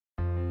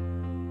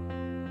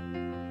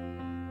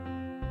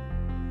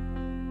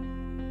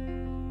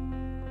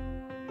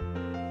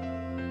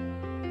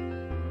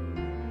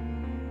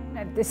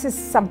This is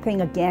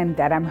something, again,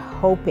 that I'm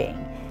hoping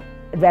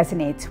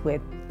resonates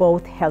with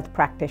both health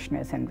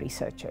practitioners and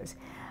researchers.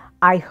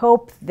 I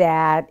hope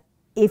that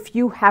if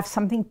you have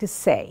something to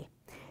say,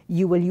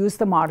 you will use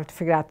the model to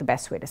figure out the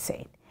best way to say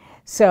it.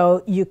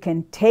 So you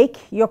can take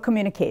your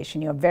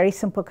communication, your very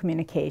simple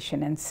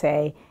communication, and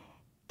say,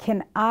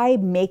 can I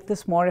make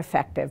this more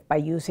effective by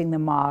using the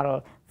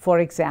model, for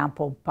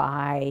example,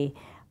 by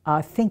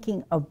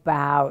thinking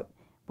about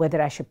whether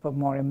I should put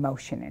more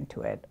emotion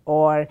into it,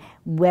 or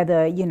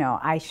whether,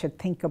 I should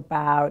think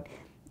about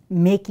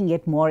making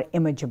it more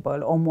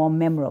imageable or more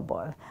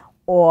memorable,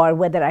 or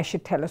whether I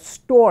should tell a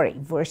story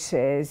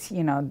versus,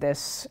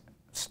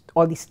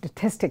 all these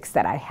statistics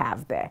that I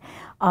have there.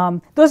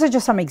 Those are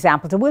just some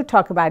examples, and we'll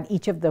talk about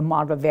each of the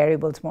model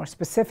variables more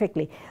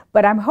specifically.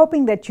 But I'm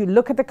hoping that you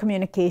look at the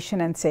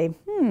communication and say,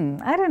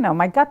 I don't know,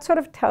 my gut sort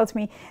of tells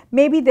me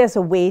maybe there's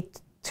a way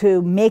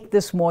to make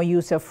this more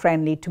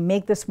user-friendly, to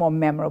make this more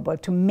memorable,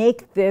 to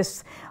make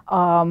this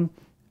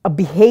a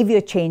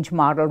behavior change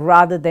model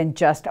rather than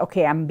just,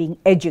 okay, I'm being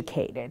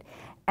educated.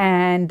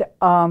 And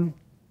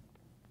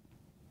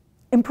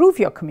improve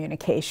your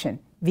communication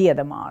via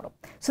the model.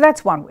 So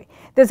that's one way.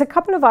 There's a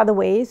couple of other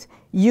ways.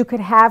 You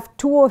could have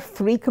 2 or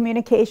 3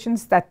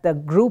 communications that the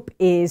group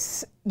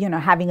is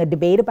having a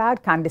debate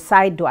about, can't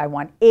decide, do I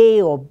want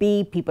A or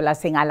B? People are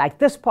saying, I like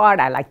this part,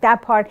 I like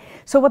that part.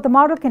 So what the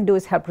model can do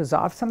is help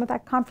resolve some of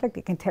that conflict.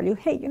 It can tell you,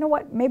 hey, you know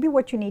what, maybe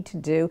what you need to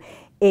do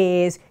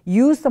is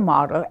use the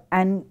model,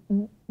 and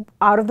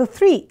out of the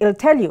 3, it'll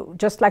tell you,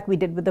 just like we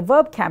did with the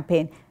verb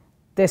campaign,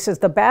 this is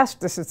the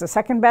best, this is the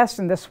second best,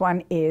 and this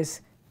one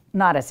is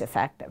not as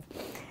effective.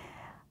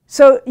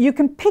 So you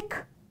can pick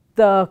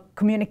the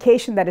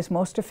communication that is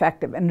most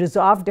effective and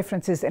resolve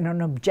differences in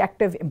an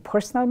objective,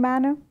 impersonal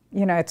manner.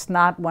 It's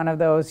not one of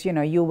those,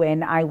 you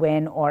win, I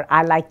win, or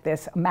I like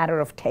this, a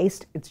matter of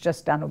taste. It's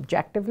just done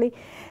objectively.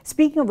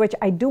 Speaking of which,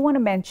 I do want to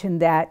mention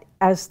that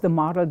as the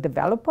model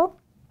developer,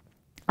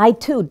 I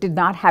too did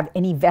not have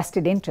any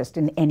vested interest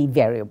in any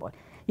variable.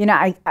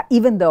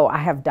 Even though I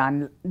have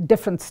done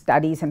different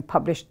studies and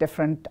published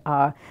different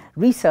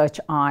research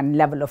on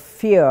level of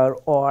fear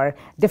or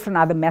different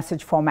other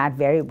message format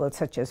variables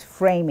such as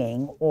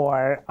framing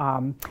or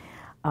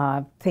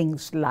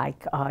things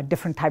like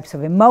different types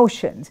of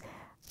emotions,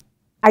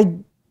 I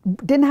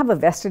didn't have a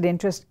vested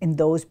interest in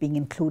those being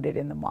included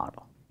in the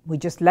model. We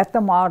just let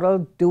the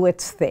model do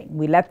its thing.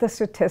 We let the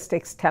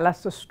statistics tell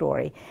us the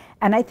story.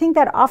 And I think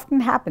that often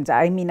happens.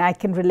 I mean, I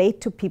can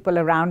relate to people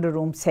around the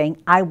room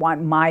saying, I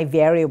want my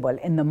variable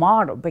in the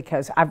model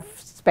because I've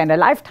spent a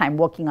lifetime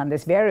working on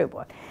this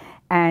variable.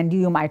 And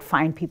you might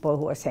find people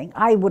who are saying,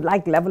 I would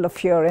like level of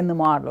fear in the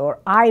model, or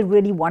I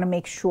really want to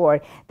make sure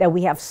that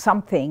we have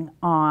something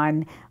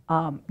on,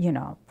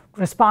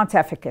 response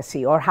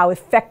efficacy, or how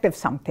effective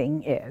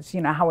something is,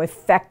 how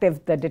effective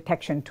the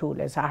detection tool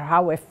is, or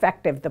how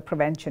effective the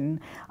prevention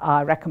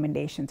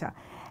recommendations are.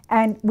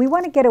 And we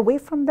want to get away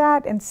from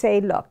that and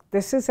say, look,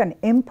 this is an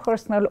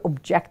impersonal,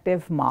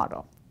 objective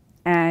model.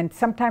 And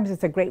sometimes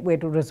it's a great way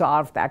to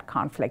resolve that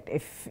conflict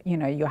if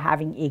you're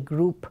having a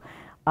group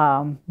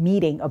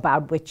meeting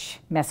about which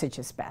message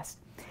is best.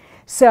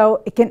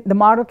 So the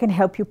model can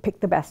help you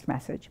pick the best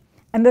message.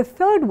 And the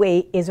third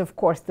way is, of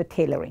course, the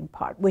tailoring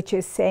part, which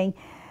is saying,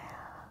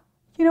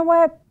 you know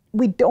what,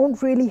 we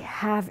don't really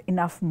have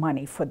enough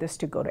money for this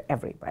to go to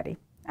everybody.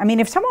 I mean,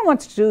 if someone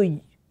wants to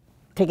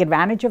take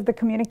advantage of the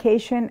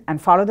communication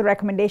and follow the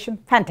recommendation,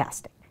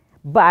 fantastic.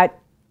 But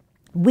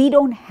we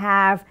don't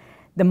have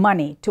the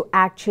money to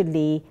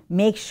actually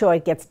make sure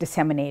it gets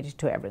disseminated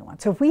to everyone.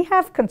 So if we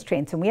have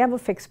constraints and we have a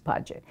fixed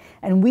budget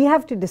and we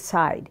have to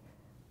decide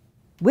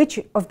which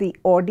of the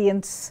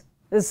audience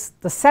is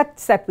the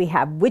sets that we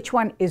have, which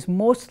one is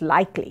most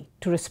likely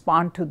to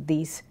respond to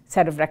these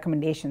set of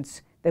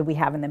recommendations that we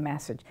have in the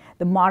message,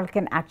 the model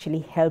can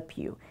actually help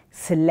you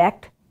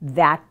select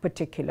that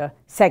particular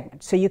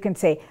segment. So you can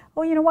say,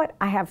 oh, you know what,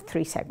 I have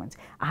 3 segments.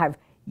 I have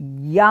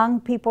young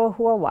people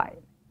who are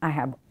white, I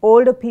have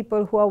older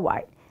people who are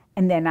white,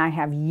 and then I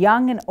have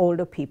young and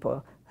older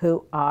people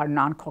who are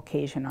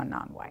non-Caucasian or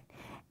non-white.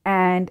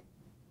 And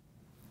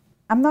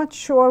I'm not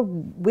sure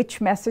which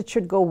message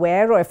should go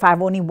where, or if I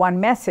have only one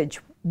message,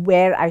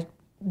 where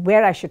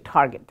I should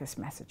target this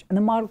message. And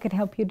the model can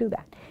help you do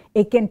that.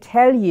 It can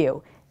tell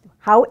you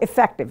how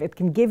effective, it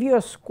can give you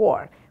a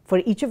score for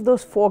each of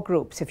those 4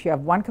 groups. If you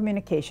have one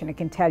communication, it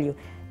can tell you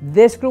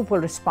this group will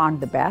respond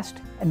the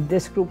best, and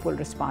this group will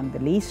respond the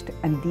least,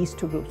 and these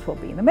 2 groups will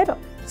be in the middle.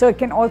 So it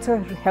can also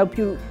help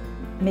you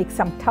make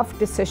some tough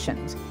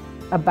decisions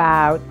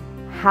about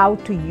how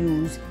to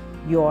use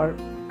your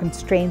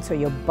constraints or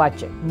your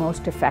budget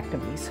most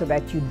effectively so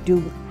that you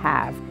do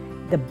have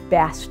the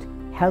best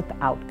health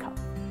outcome.